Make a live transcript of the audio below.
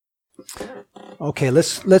Okay,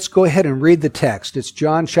 let's go ahead and read the text. It's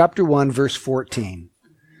John chapter 1, verse 14.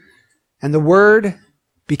 And the Word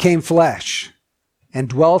became flesh and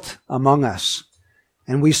dwelt among us.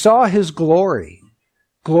 And we saw his glory,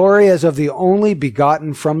 glory as of the only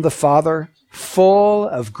begotten from the Father, full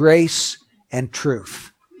of grace and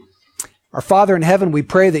truth. Our Father in heaven, we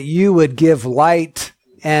pray that you would give light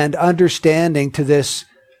and understanding to this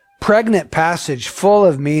pregnant passage full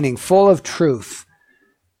of meaning, full of truth,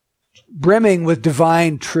 brimming with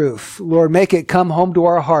divine truth. Lord, make it come home to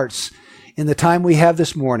our hearts in the time we have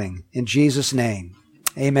this morning. In Jesus' name,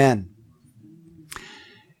 amen.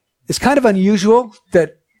 It's kind of unusual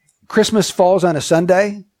that Christmas falls on a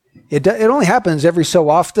Sunday. It only happens every so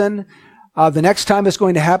often. The next time it's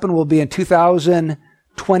going to happen will be in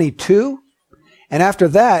 2022. And after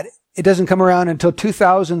that, it doesn't come around until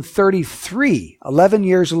 2033, 11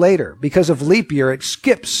 years later. Because of leap year, it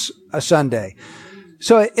skips a Sunday.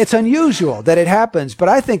 So it's unusual that it happens, but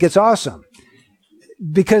I think it's awesome.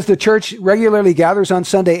 Because the church regularly gathers on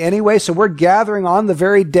Sunday anyway, so we're gathering on the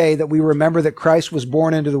very day that we remember that Christ was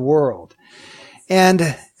born into the world.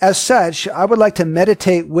 And as such, I would like to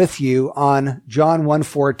meditate with you on John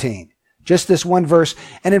 1:14, just this one verse.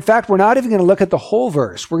 And in fact, we're not even going to look at the whole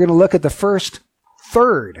verse. We're going to look at the first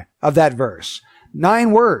third of that verse.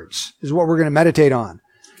 9 words is what we're going to meditate on.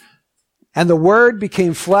 And the Word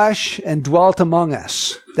became flesh and dwelt among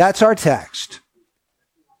us. That's our text.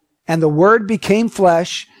 And the Word became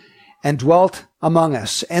flesh and dwelt among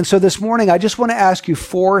us. And so this morning, I just want to ask you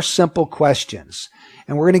 4 simple questions.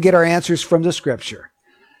 And we're going to get our answers from the Scripture.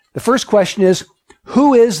 The first question is,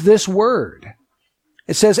 who is this Word?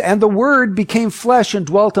 It says, and the Word became flesh and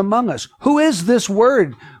dwelt among us. Who is this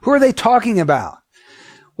Word? Who are they talking about?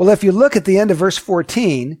 Well, if you look at the end of verse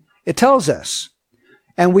 14, it tells us,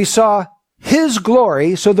 and we saw his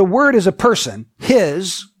glory. So the Word is a person.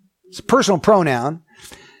 His, it's a personal pronoun.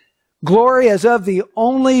 Glory as of the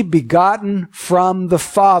only begotten from the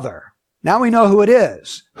Father. Now we know who it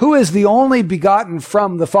is. Who is the only begotten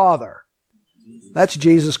from the Father? That's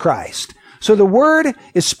Jesus Christ. So the Word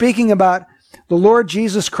is speaking about the Lord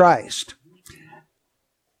Jesus Christ.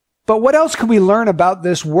 But what else can we learn about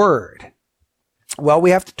this Word? Well, we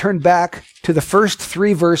have to turn back to the first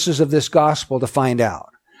 3 verses of this gospel to find out.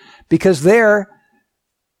 Because there,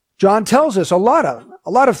 John tells us a lot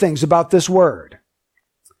of things about this Word.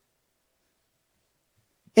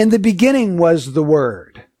 In the beginning was the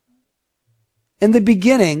Word. In the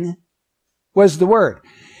beginning was the Word.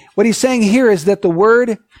 What he's saying here is that the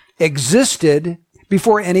Word existed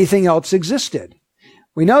before anything else existed.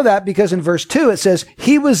 We know that because in verse 2 it says,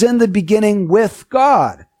 he was in the beginning with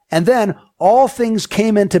God. And then all things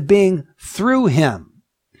came into being through him.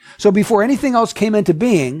 So before anything else came into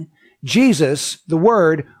being, Jesus, the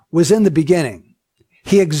Word, was in the beginning.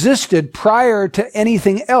 He existed prior to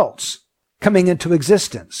anything else coming into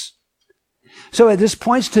existence. So this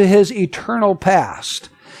points to his eternal past,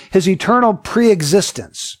 his eternal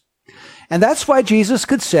pre-existence. And that's why Jesus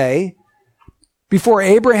could say, before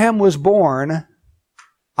Abraham was born,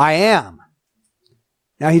 I am.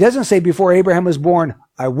 Now he doesn't say before Abraham was born,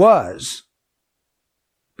 I was.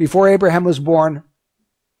 Before Abraham was born,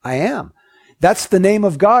 I am. That's the name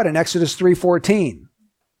of God in Exodus 3:14.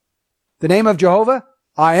 The name of Jehovah,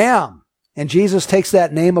 I am. And Jesus takes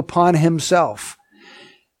that name upon himself.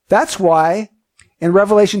 That's why in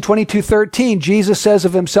Revelation 22:13, Jesus says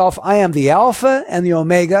of himself, I am the Alpha and the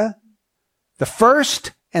Omega, the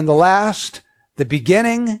first and the last, the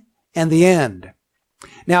beginning and the end.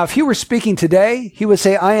 Now, if he were speaking today, he would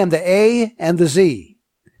say, I am the A and the Z,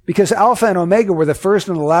 because Alpha and Omega were the first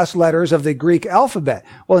and the last letters of the Greek alphabet.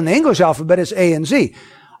 Well, in the English alphabet, it's A and Z.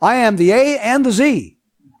 I am the A and the Z.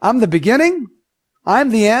 I'm the beginning. I'm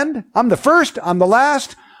the end. I'm the first. I'm the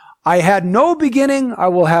last. I had no beginning. I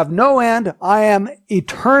will have no end. I am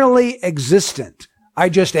eternally existent. I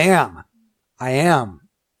just am. I am.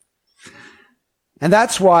 And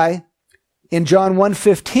that's why in John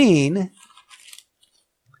 1:15,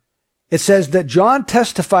 it says that John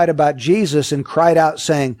testified about Jesus and cried out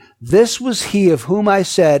saying, this was he of whom I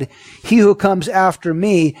said, he who comes after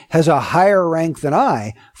me has a higher rank than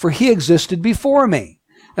I, for he existed before me.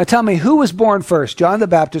 Now tell me, who was born first, John the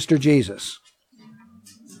Baptist or Jesus?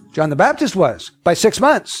 John the Baptist was, by 6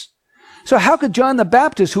 months. So how could John the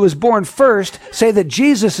Baptist, who was born first, say that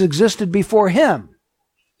Jesus existed before him?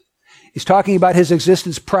 He's talking about his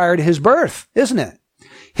existence prior to his birth, isn't it?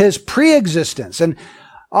 His pre-existence. And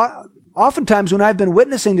oftentimes when I've been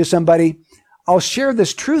witnessing to somebody, I'll share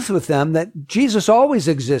this truth with them that Jesus always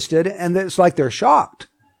existed, and it's like they're shocked.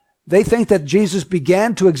 They think that Jesus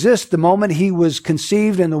began to exist the moment he was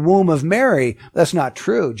conceived in the womb of Mary. That's not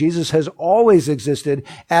true. Jesus has always existed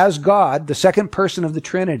as God, the second person of the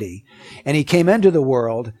Trinity, and he came into the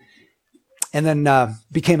world and then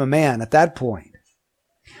became a man at that point.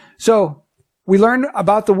 So we learn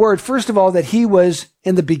about the Word, first of all, that he was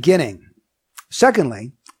in the beginning.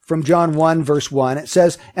 Secondly, from John 1, verse 1, it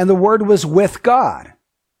says, and the Word was with God.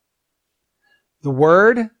 The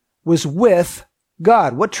Word was with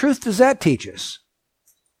God. What truth does that teach us?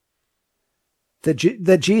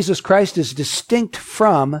 That Jesus Christ is distinct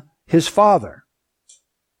from his Father.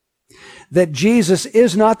 That Jesus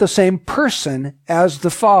is not the same person as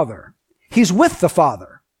the Father. He's with the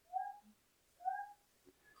Father.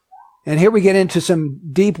 And here we get into some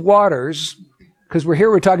deep waters, because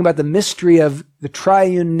we're talking about the mystery of the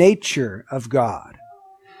triune nature of God.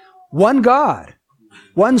 One God,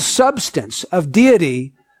 one substance of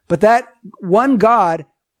deity, but that one God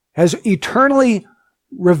has eternally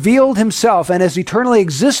revealed himself and has eternally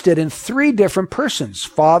existed in three different persons,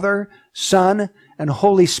 Father, Son, and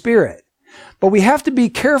Holy Spirit. But we have to be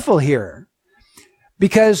careful here,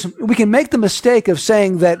 because we can make the mistake of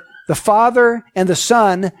saying that the Father and the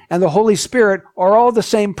Son and the Holy Spirit are all the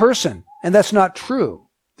same person, and that's not true.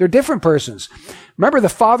 They're different persons. Remember, the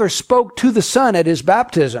Father spoke to the Son at his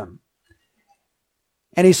baptism.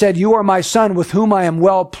 And he said, you are my Son with whom I am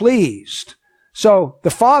well pleased. So the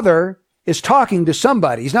Father is talking to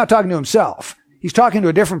somebody. He's not talking to himself. He's talking to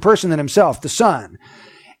a different person than himself, the Son.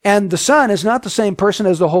 And the Son is not the same person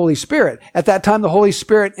as the Holy Spirit. At that time, the Holy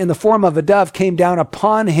Spirit in the form of a dove came down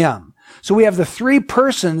upon him. So we have the three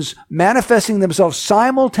persons manifesting themselves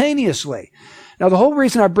simultaneously. Now, the whole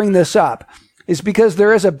reason I bring this up is because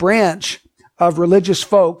there is a branch of religious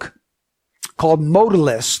folk called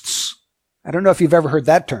modalists. I don't know if you've ever heard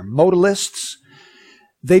that term, modalists.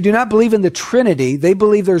 They do not believe in the Trinity. They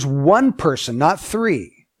believe there's one person, not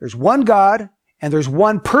three. There's one God and there's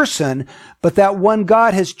one person, but that one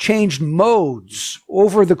God has changed modes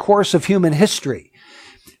over the course of human history.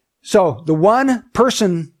 So the one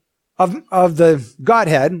person of the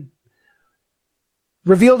Godhead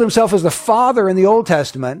revealed himself as the Father in the Old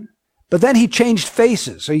Testament, but then he changed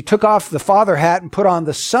faces. So he took off the Father hat and put on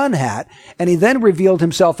the Son hat, and he then revealed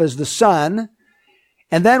himself as the Son.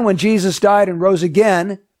 And then when Jesus died and rose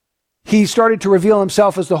again, he started to reveal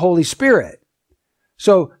himself as the Holy Spirit.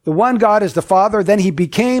 So the one God is the Father, then he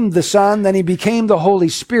became the Son, then he became the Holy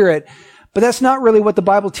Spirit. But that's not really what the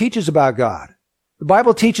Bible teaches about God. The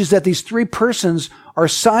Bible teaches that these three persons are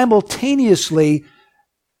simultaneously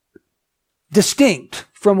distinct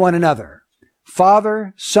from one another.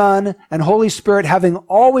 Father, Son, and Holy Spirit having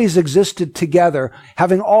always existed together,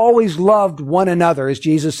 having always loved one another, as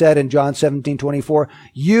Jesus said in John 17:24,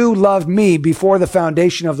 you loved me before the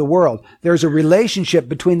foundation of the world. There's a relationship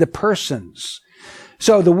between the persons.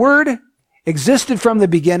 So the Word existed from the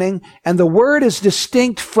beginning, and the Word is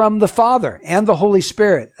distinct from the Father and the Holy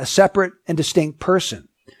Spirit, a separate and distinct person.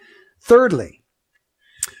 Thirdly,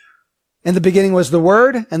 in the beginning was the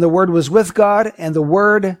Word, and the Word was with God, and the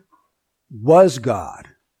Word was God.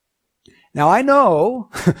 Now I know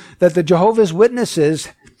that the Jehovah's Witnesses,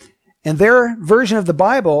 in their version of the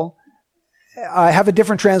Bible, have a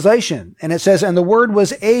different translation. And it says, and the Word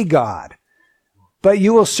was a God. But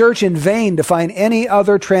you will search in vain to find any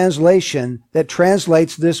other translation that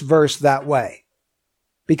translates this verse that way,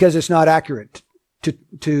 because it's not accurate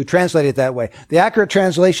to translate it that way. The accurate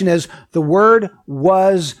translation is, the Word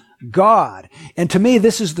was God. And to me,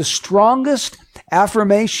 this is the strongest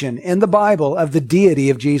affirmation in the Bible of the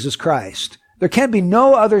deity of Jesus Christ. There can be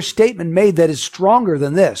no other statement made that is stronger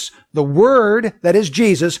than this. The Word, that is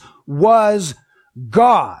Jesus, was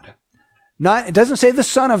God. It doesn't say the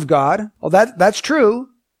Son of God. Well, that's true.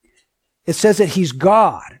 It says that he's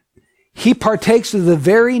God. He partakes of the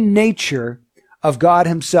very nature of God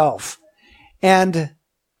himself. And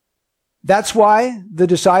that's why the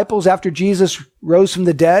disciples, after Jesus rose from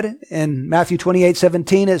the dead, in Matthew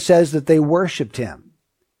 28:17, it says that they worshiped him.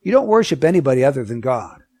 You don't worship anybody other than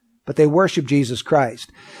God, but they worship Jesus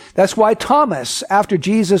Christ. That's why Thomas, after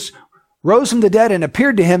Jesus rose from the dead and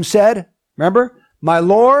appeared to him, said, remember, my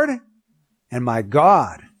Lord and my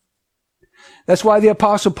God. That's why the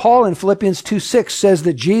Apostle Paul in Philippians 2:6 says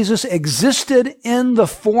that Jesus existed in the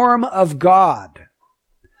form of God.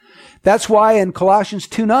 That's why in Colossians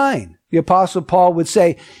 2:9, the Apostle Paul would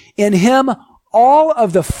say, in him all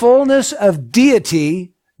of the fullness of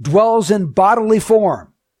deity dwells in bodily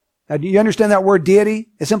form. Now, do you understand that word deity?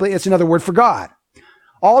 It's another word for God.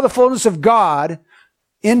 All the fullness of God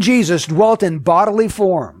in Jesus dwelt in bodily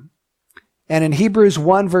form. And in Hebrews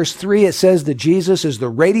 1 verse 3, it says that Jesus is the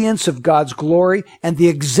radiance of God's glory and the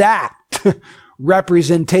exact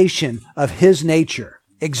representation of his nature.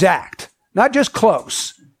 Exact. Not just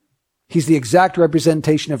close. He's the exact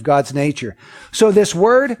representation of God's nature. So this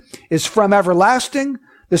word is from everlasting.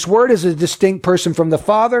 This word is a distinct person from the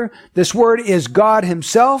Father. This word is God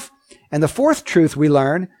himself. And the fourth truth we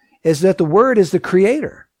learn is that the word is the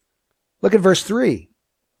creator. Look at verse 3.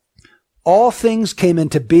 All things came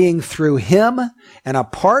into being through him, and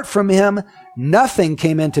apart from him, nothing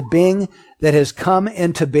came into being that has come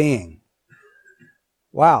into being.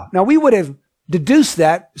 Wow. Now we would have deduced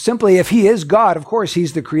that simply if he is God. Of course,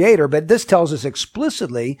 he's the creator, but this tells us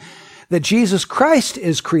explicitly that Jesus Christ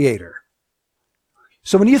is creator.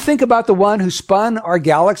 So when you think about the one who spun our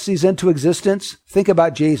galaxies into existence, think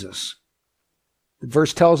about Jesus. The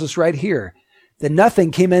verse tells us right here that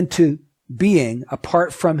nothing came into being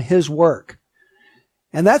apart from his work.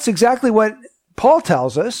 And that's exactly what Paul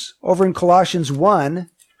tells us over in Colossians 1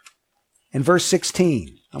 and verse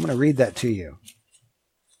 16. I'm going to read that to you.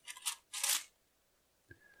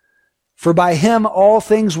 For by him all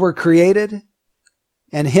things were created,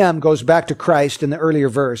 and him goes back to Christ in the earlier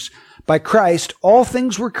verse. By Christ all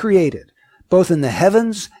things were created, both in the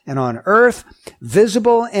heavens and on earth,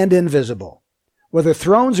 visible and invisible. Whether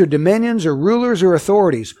thrones or dominions or rulers or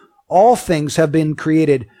authorities, all things have been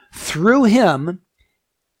created through him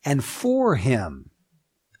and for him.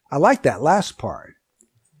 I like that last part.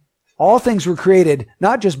 All things were created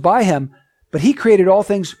not just by him, but he created all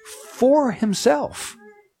things for himself,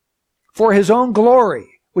 for his own glory,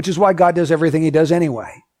 which is why God does everything he does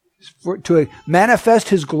anyway, to manifest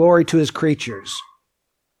his glory to his creatures.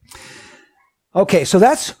 Okay, so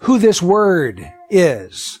that's who this word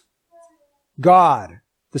is. God,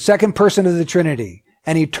 the second person of the Trinity,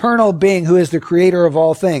 an eternal being who is the creator of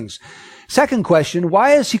all things. Second question,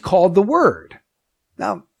 why is he called the Word?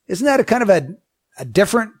 Now, isn't that a kind of a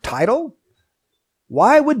different title?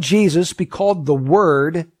 Why would Jesus be called the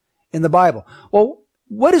Word in the Bible? Well,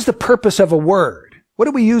 what is the purpose of a word? What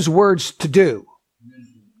do we use words to do?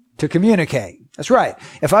 To communicate. That's right.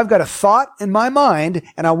 If I've got a thought in my mind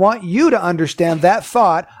and I want you to understand that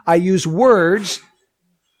thought, I use words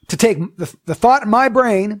to take the thought in my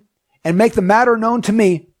brain and make the matter known to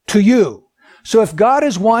me, to you. So if God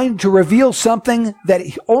is wanting to reveal something that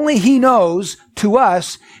only he knows to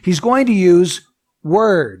us, he's going to use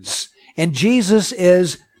words. And Jesus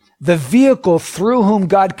is the vehicle through whom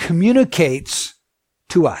God communicates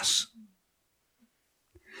to us.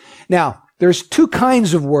 Now, there's two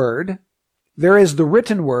kinds of word. There is the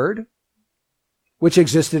written word, which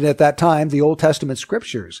existed at that time, the Old Testament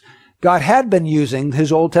scriptures. God had been using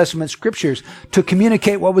his Old Testament scriptures to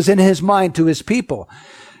communicate what was in his mind to his people.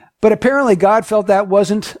 But apparently God felt that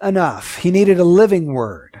wasn't enough. He needed a living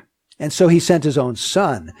word. And so he sent his own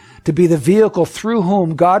son to be the vehicle through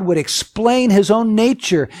whom God would explain his own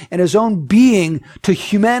nature and his own being to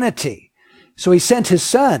humanity. So he sent his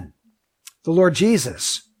son, the Lord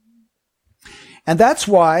Jesus. And that's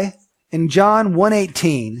why in John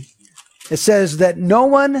 1:18, it says that no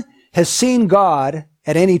one has seen God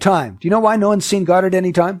at any time. Do you know why no one's seen God at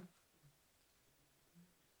any time?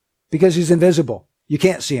 Because he's invisible. You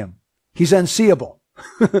can't see him. He's unseeable.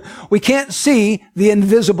 We can't see the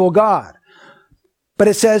invisible God. But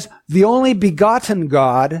it says the only begotten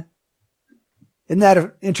God. Isn't that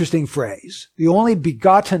an interesting phrase? The only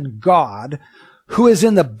begotten God who is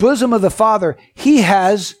in the bosom of the Father, he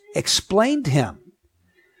has explained him.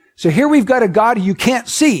 So here we've got a God you can't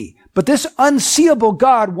see. But this unseeable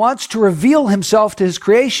God wants to reveal himself to his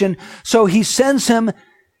creation, so he sends him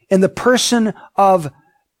in the person of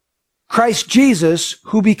Christ Jesus,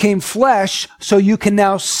 who became flesh, so you can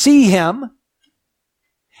now see him.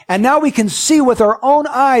 And now we can see with our own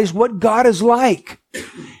eyes what God is like.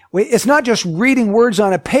 It's not just reading words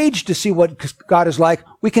on a page to see what God is like.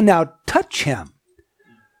 We can now touch him.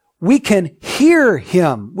 We can hear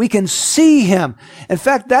him. We can see him. In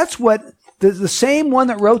fact, that's what the same one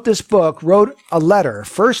that wrote this book wrote a letter,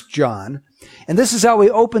 1 John, and this is how he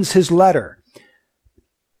opens his letter.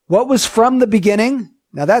 What was from the beginning?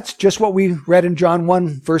 Now that's just what we read in John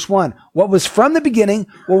 1, verse 1. What was from the beginning,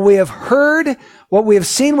 what we have heard, what we have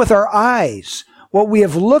seen with our eyes, what we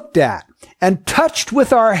have looked at and touched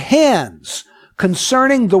with our hands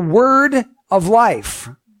concerning the word of life.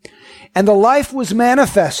 And the life was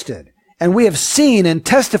manifested, and we have seen and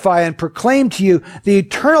testify and proclaim to you the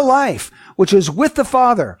eternal life, which is with the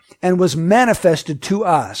Father and was manifested to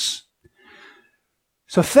us.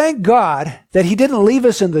 So thank God that he didn't leave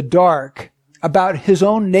us in the dark about his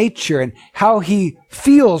own nature and how he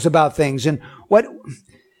feels about things and what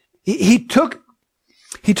he took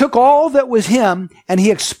He took all that was him and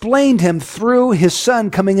he explained him through his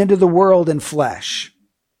Son coming into the world in flesh.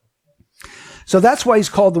 So that's why he's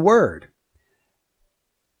called the Word.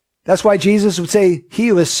 That's why Jesus would say, he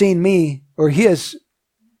who has seen me, or he has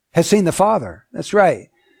seen the Father. That's right.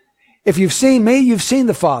 If you've seen me, you've seen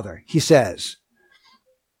the Father, he says.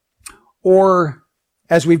 Or,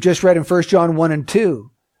 as we've just read in 1 John 1 and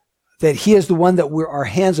 2, that he is the one that our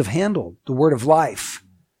hands have handled, the word of life.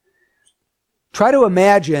 Try to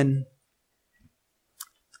imagine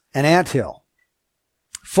an anthill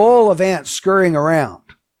full of ants scurrying around.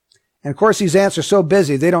 And of course, these ants are so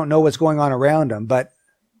busy, they don't know what's going on around them, but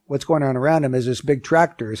what's going on around them is this big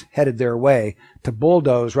tractor's headed their way to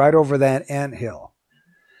bulldoze right over that anthill.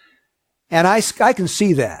 And I can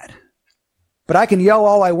see that. But I can yell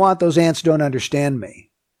all I want, those ants don't understand me.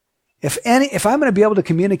 If I'm going to be able to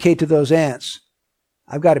communicate to those ants,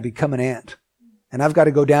 I've got to become an ant. And I've got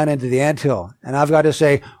to go down into the anthill. And I've got to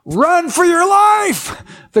say, run for your life!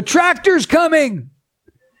 The tractor's coming!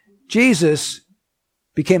 Jesus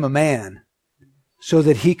became a man so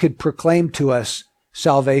that he could proclaim to us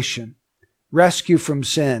salvation, rescue from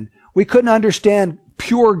sin. We couldn't understand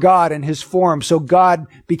pure God in his form, so God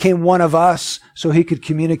became one of us so he could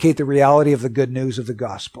communicate the reality of the good news of the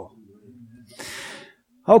gospel.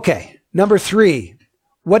 Okay, number 3.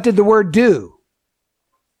 What did the Word do?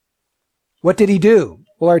 What did he do?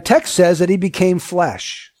 Well, our text says that he became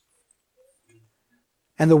flesh.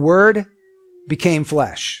 And the Word became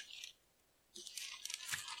flesh.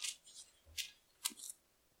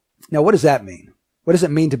 Now, what does that mean? What does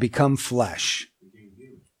it mean to become flesh?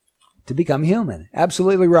 To become human.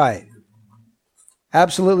 Absolutely right.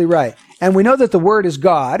 Absolutely right. And we know that the Word is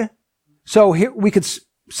God. So here we could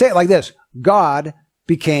say it like this. God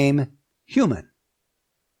became human.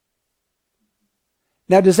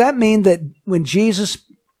 Now, does that mean that when Jesus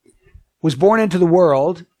was born into the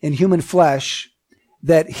world in human flesh,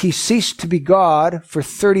 that he ceased to be God for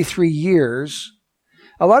 33 years?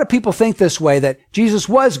 A lot of people think this way, that Jesus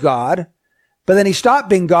was God, but then he stopped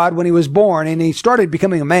being God when he was born, and he started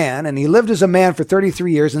becoming a man, and he lived as a man for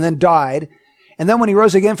 33 years and then died. And then when he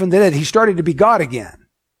rose again from the dead, he started to be God again.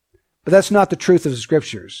 But that's not the truth of the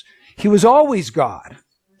Scriptures. He was always God,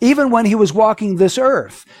 even when he was walking this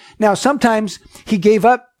earth. Now, sometimes he gave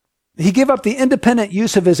up the independent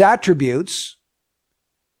use of his attributes.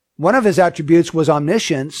 One of his attributes was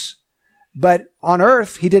omniscience, but on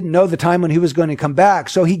earth, he didn't know the time when he was going to come back.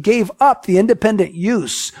 So he gave up the independent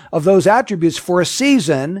use of those attributes for a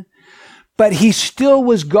season, but he still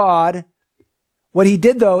was God. What he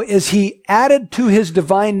did, though, is he added to his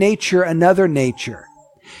divine nature another nature.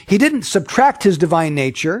 He didn't subtract his divine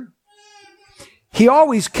nature. He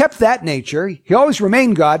always kept that nature. He always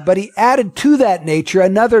remained God, but he added to that nature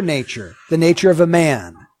another nature, the nature of a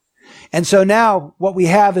man. And so now what we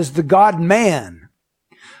have is the God-man.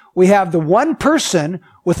 We have the one person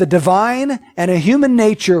with a divine and a human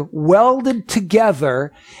nature welded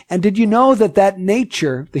together. And did you know that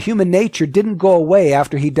nature, the human nature, didn't go away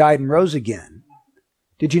after he died and rose again?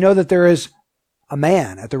 Did you know that there is a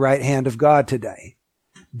man at the right hand of God today,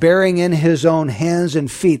 bearing in his own hands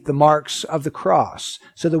and feet the marks of the cross,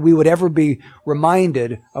 so that we would ever be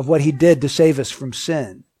reminded of what he did to save us from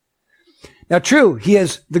sin? Now, true, he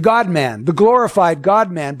is the God-man, the glorified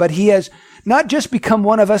God-man, but he has not just become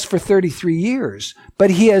one of us for 33 years, but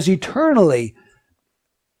he has eternally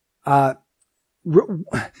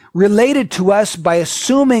related to us by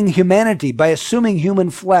assuming humanity, by assuming human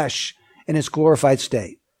flesh in its glorified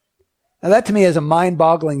state. Now, that to me is a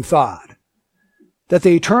mind-boggling thought, that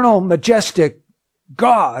the eternal, majestic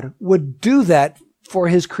God would do that for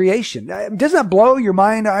his creation. Doesn't that blow your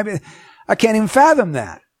mind? I can't even fathom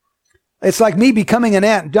that. It's like me becoming an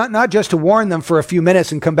ant, not just to warn them for a few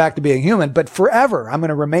minutes and come back to being human, but forever. I'm going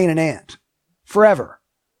to remain an ant. Forever.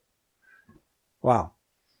 Wow.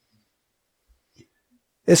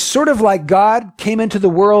 It's sort of like God came into the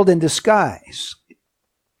world in disguise.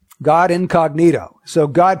 God incognito. So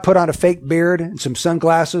God put on a fake beard and some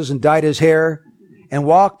sunglasses and dyed his hair and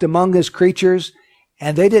walked among his creatures,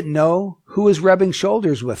 and they didn't know who was rubbing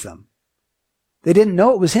shoulders with them. They didn't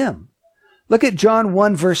know it was him. Look at John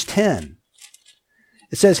 1, verse 10.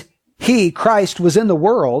 It says, he, Christ, was in the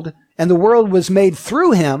world, and the world was made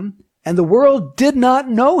through him, and the world did not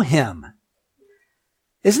know him.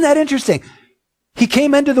 Isn't that interesting? He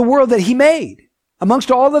came into the world that he made,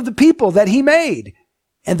 amongst all of the people that he made,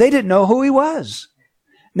 and they didn't know who he was.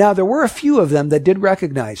 Now, there were a few of them that did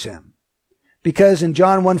recognize him, because in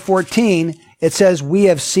John 1:14, it says, we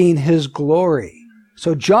have seen his glory.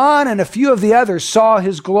 So John and a few of the others saw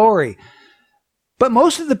his glory. But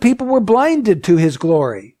most of the people were blinded to his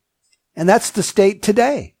glory. And that's the state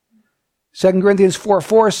today. 2 Corinthians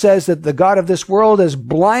 4:4 says that the God of this world has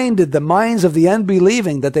blinded the minds of the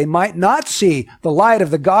unbelieving, that they might not see the light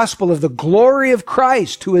of the gospel of the glory of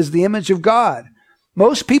Christ, who is the image of God.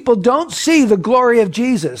 Most people don't see the glory of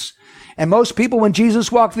Jesus. And most people, when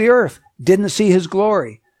Jesus walked the earth, didn't see his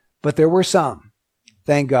glory. But there were some,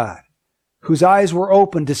 thank God, whose eyes were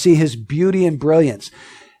open to see his beauty and brilliance.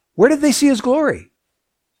 Where did they see his glory?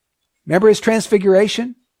 Remember his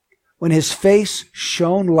transfiguration? When his face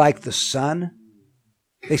shone like the sun,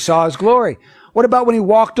 they saw his glory. What about when he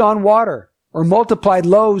walked on water or multiplied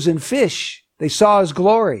loaves and fish? They saw his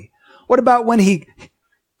glory. What about when he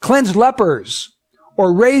cleansed lepers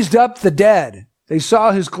or raised up the dead? They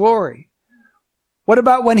saw his glory. What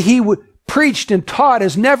about when he preached and taught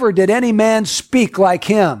as never did any man speak like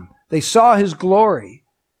him? They saw his glory.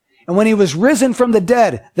 And when he was risen from the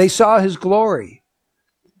dead, they saw his glory.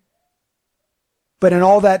 But in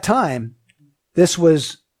all that time, this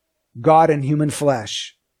was God in human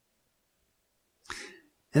flesh.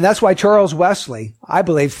 And that's why Charles Wesley, I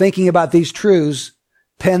believe, thinking about these truths,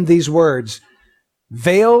 penned these words,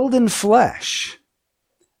 "Veiled in flesh,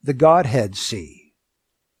 the Godhead see."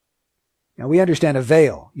 Now we understand a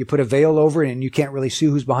veil. You put a veil over it and you can't really see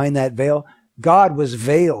who's behind that veil. God was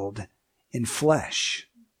veiled in flesh.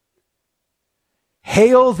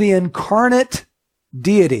 Hail the incarnate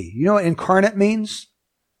deity. You know what incarnate means?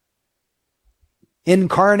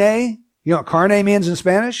 Incarne. You know what carne means in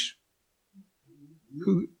Spanish?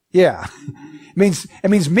 Yeah. It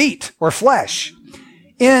means meat or flesh.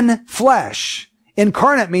 In flesh.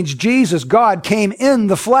 Incarnate means Jesus, God, came in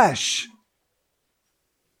the flesh.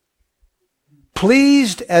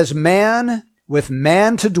 Pleased as man with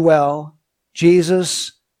man to dwell,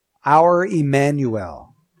 Jesus, our Emmanuel.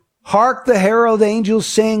 Hark the herald angels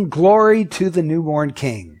sing, glory to the newborn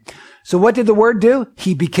King. So what did the Word do?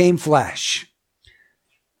 He became flesh.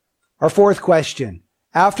 Our fourth question.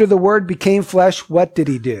 After the Word became flesh, what did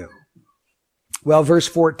he do? Well, verse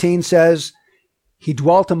 14 says, he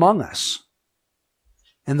dwelt among us.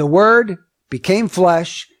 And the Word became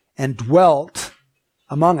flesh and dwelt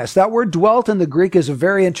among us. That word dwelt in the Greek is a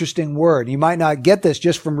very interesting word. You might not get this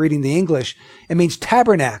just from reading the English. It means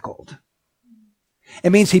tabernacled.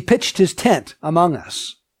 It means he pitched his tent among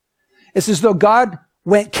us. It's as though God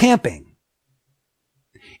went camping.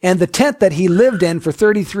 And the tent that he lived in for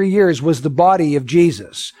 33 years was the body of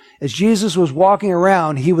Jesus. As Jesus was walking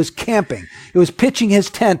around, he was camping. He was pitching his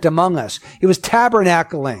tent among us. He was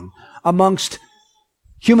tabernacling amongst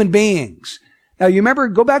human beings. Now you remember,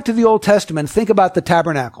 go back to the Old Testament, think about the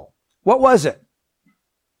tabernacle. What was it?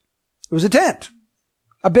 It was a tent.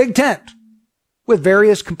 A big tent. With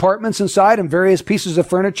various compartments inside and various pieces of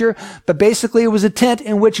furniture, but basically it was a tent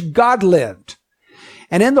in which God lived.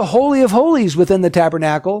 And in the Holy of Holies within the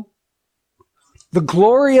tabernacle, the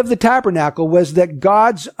glory of the tabernacle was that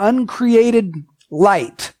God's uncreated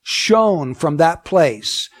light shone from that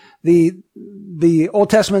place. The Old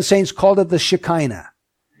Testament saints called it the Shekinah.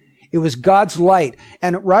 It was God's light.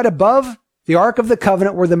 And right above the Ark of the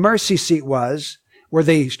Covenant, where the mercy seat was, where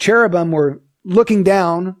the cherubim were looking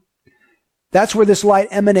down, that's where this light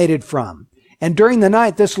emanated from. And during the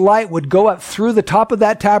night, this light would go up through the top of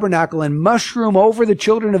that tabernacle and mushroom over the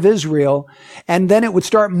children of Israel. And then it would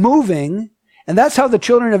start moving. And that's how the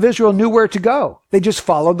children of Israel knew where to go. They just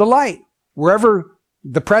followed the light. Wherever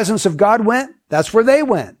the presence of God went, that's where they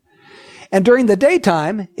went. And during the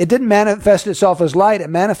daytime, it didn't manifest itself as light. It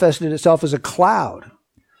manifested itself as a cloud.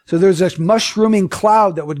 So there's this mushrooming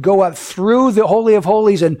cloud that would go up through the Holy of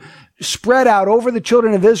Holies and spread out over the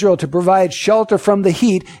children of Israel to provide shelter from the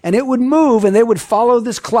heat. And it would move and they would follow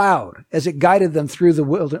this cloud as it guided them through the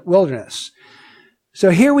wilderness.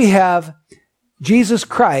 So here we have Jesus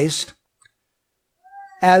Christ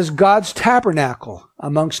as God's tabernacle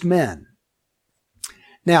amongst men.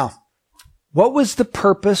 Now, what was the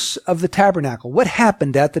purpose of the tabernacle? What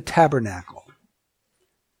happened at the tabernacle?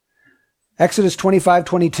 Exodus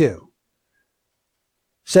 25:22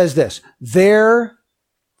 says this, there,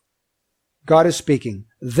 God is speaking,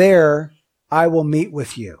 there I will meet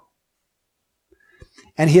with you.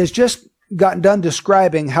 And he has just gotten done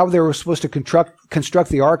describing how they were supposed to construct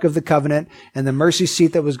the Ark of the Covenant and the mercy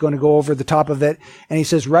seat that was going to go over the top of it. And he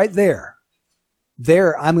says, right there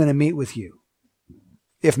I'm going to meet with you.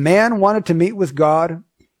 If man wanted to meet with God,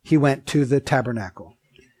 he went to the tabernacle.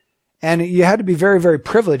 And you had to be very, very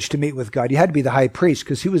privileged to meet with God. You had to be the high priest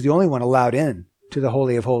because he was the only one allowed in to the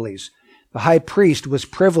Holy of Holies. The high priest was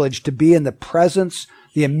privileged to be in the presence,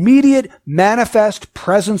 the immediate manifest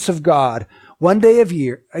presence of God one day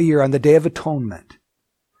a year on the Day of Atonement.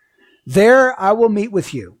 There I will meet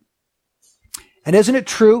with you. And isn't it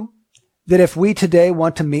true that if we today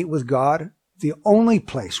want to meet with God, the only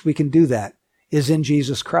place we can do that is in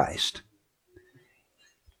Jesus Christ.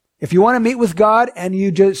 If you want to meet with God and you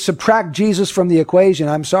just subtract Jesus from the equation,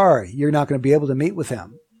 I'm sorry, you're not going to be able to meet with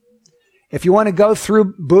him. If you want to go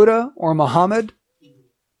through Buddha or Muhammad,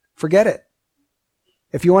 forget it.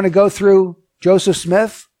 If you want to go through Joseph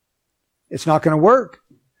Smith, it's not going to work.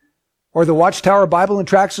 Or the Watchtower Bible and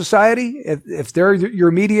Tract Society, if they're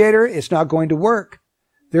your mediator, it's not going to work.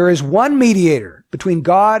 There is one mediator between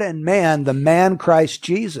God and man, the man Christ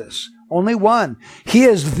Jesus. Only one. He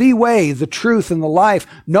is the way, the truth, and the life.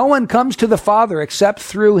 No one comes to the Father except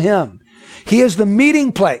through him. He is the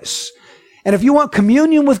meeting place. And if you want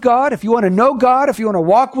communion with God, if you want to know God, if you want to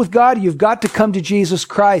walk with God, you've got to come to Jesus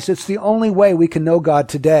Christ. It's the only way we can know God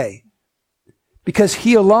today. Because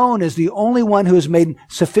he alone is the only one who has made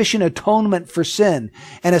sufficient atonement for sin.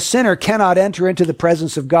 And a sinner cannot enter into the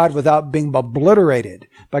presence of God without being obliterated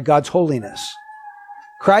by God's holiness.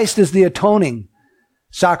 Christ is the atoning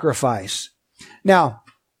sacrifice. Now,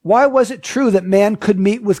 why was it true that man could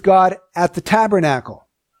meet with God at the tabernacle?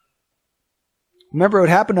 Remember what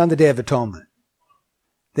happened on the Day of Atonement.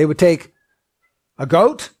 They would take a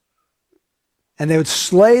goat, and they would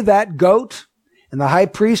slay that goat, and the high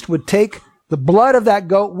priest would take the blood of that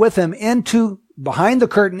goat with him behind the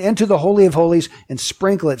curtain, into the Holy of Holies, and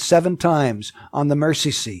sprinkle it 7 times on the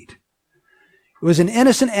mercy seat. It was an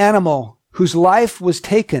innocent animal whose life was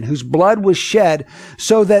taken, whose blood was shed,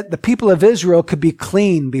 so that the people of Israel could be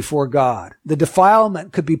clean before God. The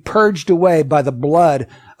defilement could be purged away by the blood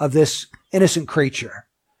of this innocent creature.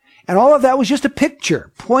 And all of that was just a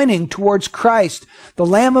picture pointing towards Christ, the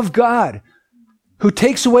Lamb of God, who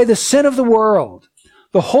takes away the sin of the world.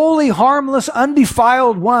 The holy, harmless,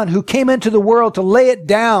 undefiled one who came into the world to lay it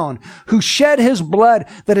down, who shed his blood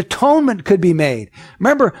that atonement could be made.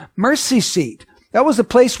 Remember, mercy seat. That was the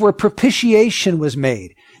place where propitiation was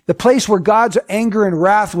made. The place where God's anger and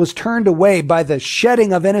wrath was turned away by the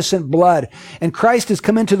shedding of innocent blood. And Christ has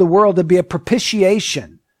come into the world to be a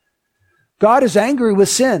propitiation. God is angry with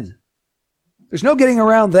sin. There's no getting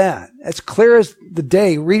around that. It's clear as the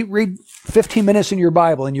day. Read 15 minutes in your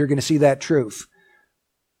Bible and you're going to see that truth.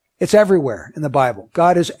 It's everywhere in the Bible.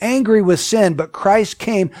 God is angry with sin, but Christ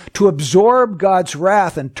came to absorb God's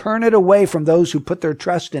wrath and turn it away from those who put their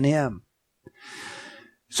trust in him.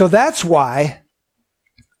 So that's why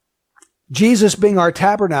Jesus, being our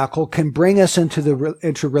tabernacle, can bring us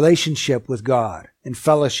into relationship with God and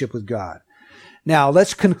fellowship with God. Now,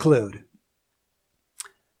 let's conclude.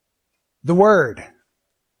 The Word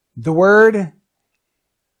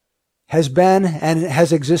has been and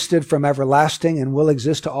has existed from everlasting and will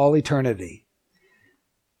exist to all eternity.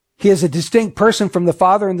 He is a distinct person from the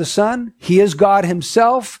Father and the Son. He is God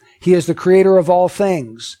himself. He is the creator of all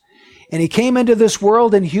things. And he came into this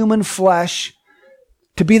world in human flesh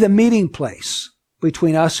to be the meeting place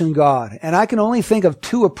between us and God. And I can only think of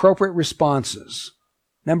 2 appropriate responses.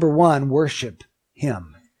 Number 1, worship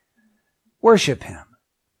him. Worship him.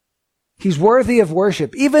 He's worthy of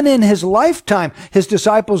worship. Even in his lifetime, his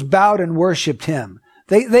disciples bowed and worshiped him.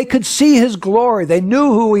 They could see his glory. They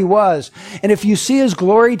knew who he was. And if you see his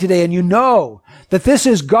glory today and you know that this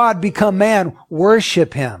is God become man,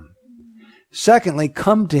 worship him. Secondly,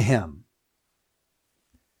 come to him.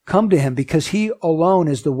 Come to him because he alone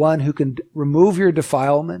is the one who can remove your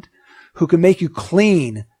defilement, who can make you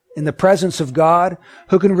clean in the presence of God,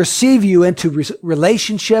 who can receive you into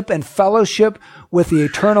relationship and fellowship with the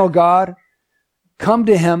eternal God. Come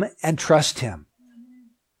to him and trust him.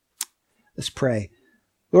 Let's pray.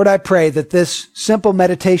 Lord, I pray that this simple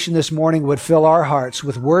meditation this morning would fill our hearts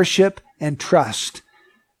with worship and trust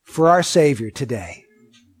for our Savior today.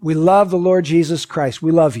 We love the Lord Jesus Christ.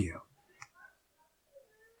 We love you.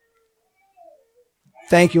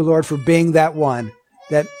 Thank you, Lord, for being that one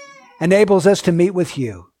that enables us to meet with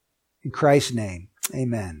you. In Christ's name,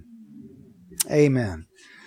 amen. Amen.